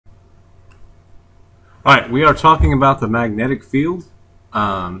All right, we are talking about the magnetic field.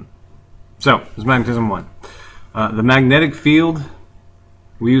 So, this is magnetism 1. The magnetic field,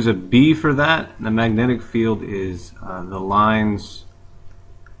 we use a B for that. The magnetic field is the lines,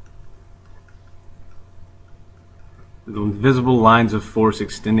 the invisible lines of force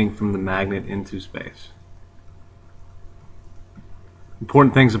extending from the magnet into space.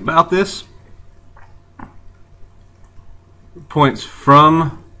 Important things about this: it points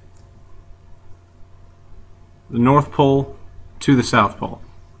from the North Pole to the South Pole.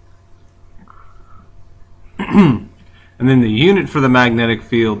 And then the unit for the magnetic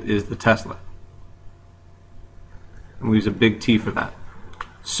field is the Tesla. And we use a big T for that.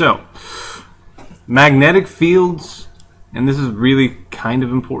 So, magnetic fields, and this is really kind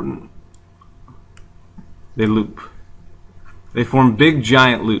of important, they loop. They form big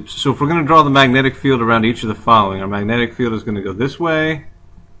giant loops. So if we're going to draw the magnetic field around each of the following, our magnetic field is going to go this way,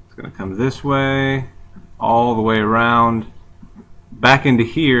 it's going to come this way, all the way around, back into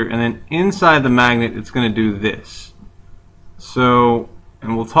here, and then inside the magnet it's going to do this. So,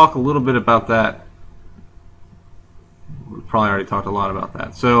 and we'll talk a little bit about that. We've probably already talked a lot about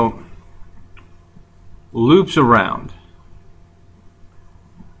that. So, loops around.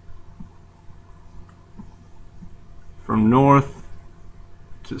 From north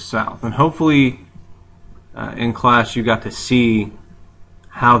to south. And hopefully in class you got to see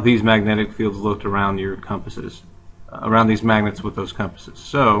how these magnetic fields looked around your compasses, around these magnets with those compasses.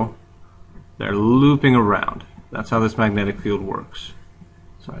 So they're looping around. That's how this magnetic field works.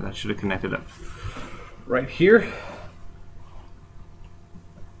 Sorry, that should have connected up right here.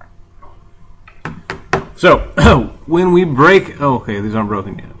 So when we break, oh, okay, these aren't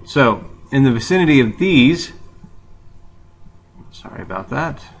broken yet. So in the vicinity of these, sorry about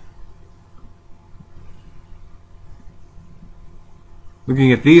that.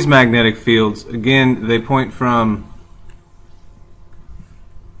 Looking at these magnetic fields, again, they point from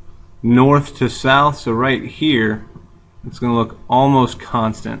north to south, so right here it's going to look almost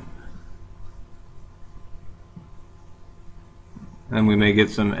constant. And we may get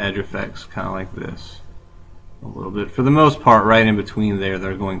some edge effects, kind of like this. A little bit. For the most part, right in between there,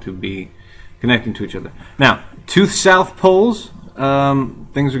 they're going to be connecting to each other. Now, two south poles,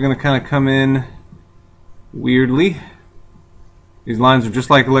 things are going to kind of come in weirdly. These lines are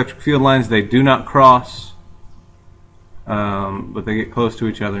just like electric field lines. They do not cross, but they get close to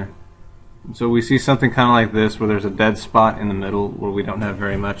each other. And so we see something kind of like this, where there's a dead spot in the middle where we don't have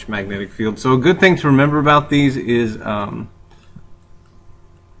very much magnetic field. So a good thing to remember about these is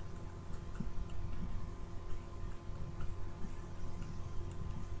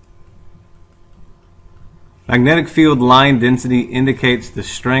magnetic field line density indicates the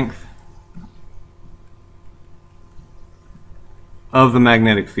strength of the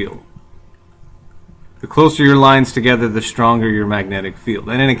magnetic field. The closer your lines together, the stronger your magnetic field.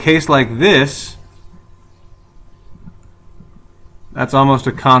 And in a case like this, that's almost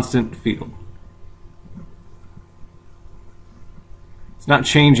a constant field. It's not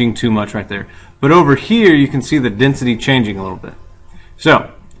changing too much right there. But over here, you can see the density changing a little bit.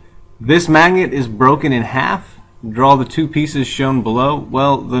 So, this magnet is broken in half. Draw the two pieces shown below.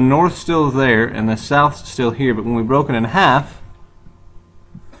 Well, the north's still there and the south's still here, but when we broke it in half,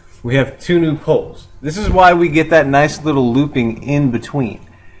 we have two new poles. This is why we get that nice little looping in between.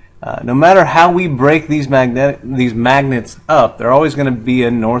 No matter how we break these magnets up, they're always going to be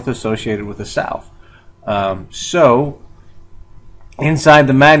a north associated with a south. So, inside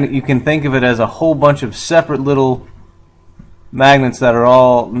the magnet, you can think of it as a whole bunch of separate little magnets that are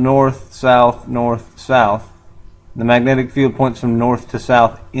all north, south, north, south. The magnetic field points from north to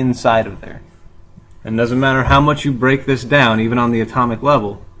south inside of there. And it doesn't matter how much you break this down, even on the atomic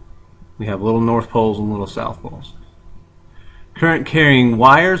level, we have little north poles and little south poles. Current carrying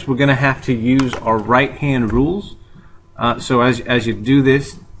wires, we're going to have to use our right hand rules. So as you do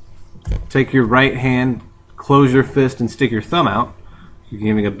this, take your right hand, close your fist, and stick your thumb out. You're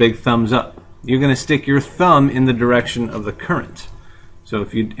giving a big thumbs up. You're going to stick your thumb in the direction of the current. So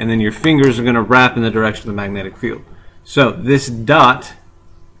and then your fingers are going to wrap in the direction of the magnetic field. So this dot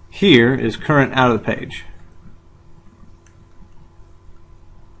here is current out of the page.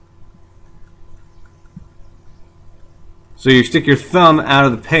 So you stick your thumb out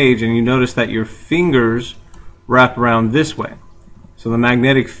of the page and you notice that your fingers wrap around this way. So the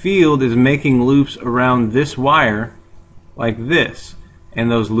magnetic field is making loops around this wire like this, and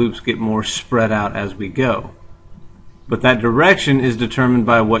those loops get more spread out as we go. But that direction is determined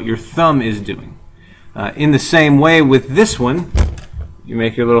by what your thumb is doing. In the same way with this one, you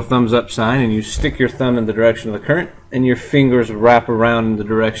make your little thumbs up sign and you stick your thumb in the direction of the current, and your fingers wrap around in the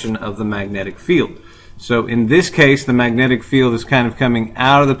direction of the magnetic field. So in this case, the magnetic field is kind of coming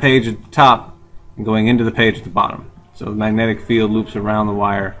out of the page at the top and going into the page at the bottom. So the magnetic field loops around the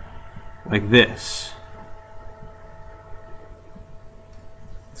wire like this.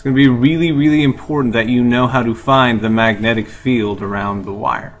 It's going to be really, really important that you know how to find the magnetic field around the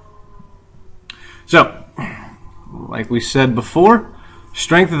wire. So, like we said before,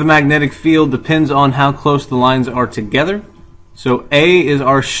 strength of the magnetic field depends on how close the lines are together. So A is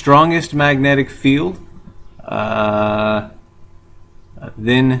our strongest magnetic field.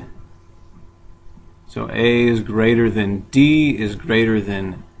 So A is greater than D is greater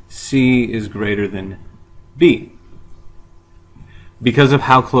than C is greater than B, because of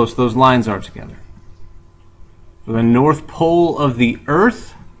how close those lines are together. For the North Pole of the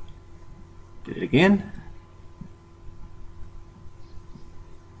Earth, did it again.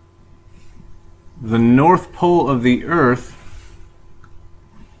 The North Pole of the Earth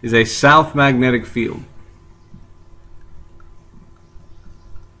is a south magnetic field.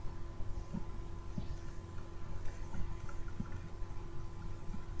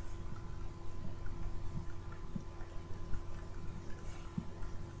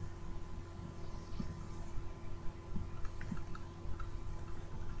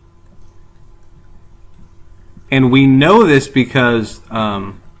 And we know this because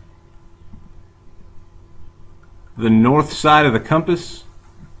the north side of the compass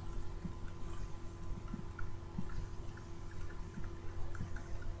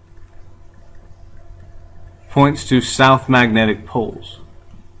points to south magnetic poles.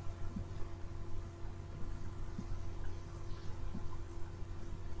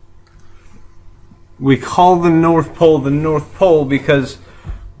 We call the North Pole because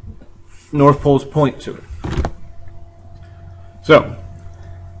North poles point to it. So,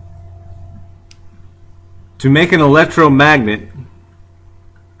 to make an electromagnet,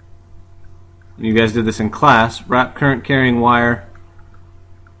 you guys did this in class, wrap current carrying wire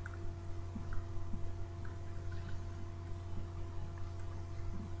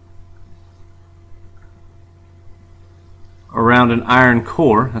around an iron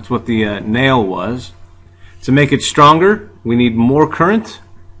core. That's what the nail was. To make it stronger, we need more current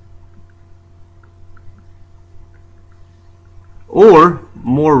or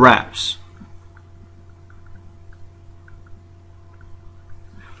more wraps.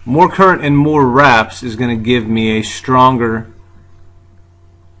 More current and more wraps is going to give me a stronger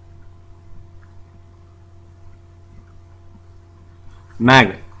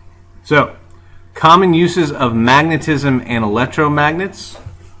magnet. So, common uses of magnetism and electromagnets,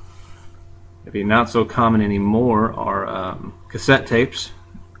 maybe not so common anymore, are cassette tapes,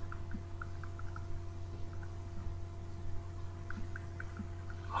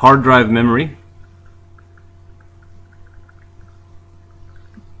 hard drive memory,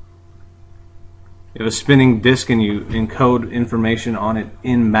 you have a spinning disk and you encode information on it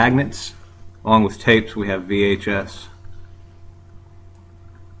in magnets. Along with tapes, we have VHS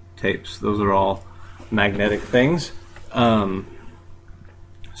tapes. Those are all magnetic things.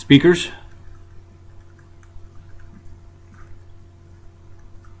 Speakers,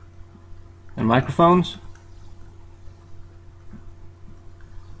 and microphones.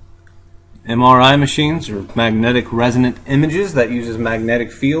 MRI machines, or magnetic resonant images, that uses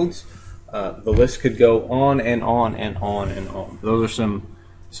magnetic fields. The list could go on and on and on and on. Those are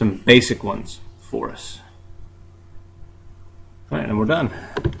some basic ones for us. All right, and we're done.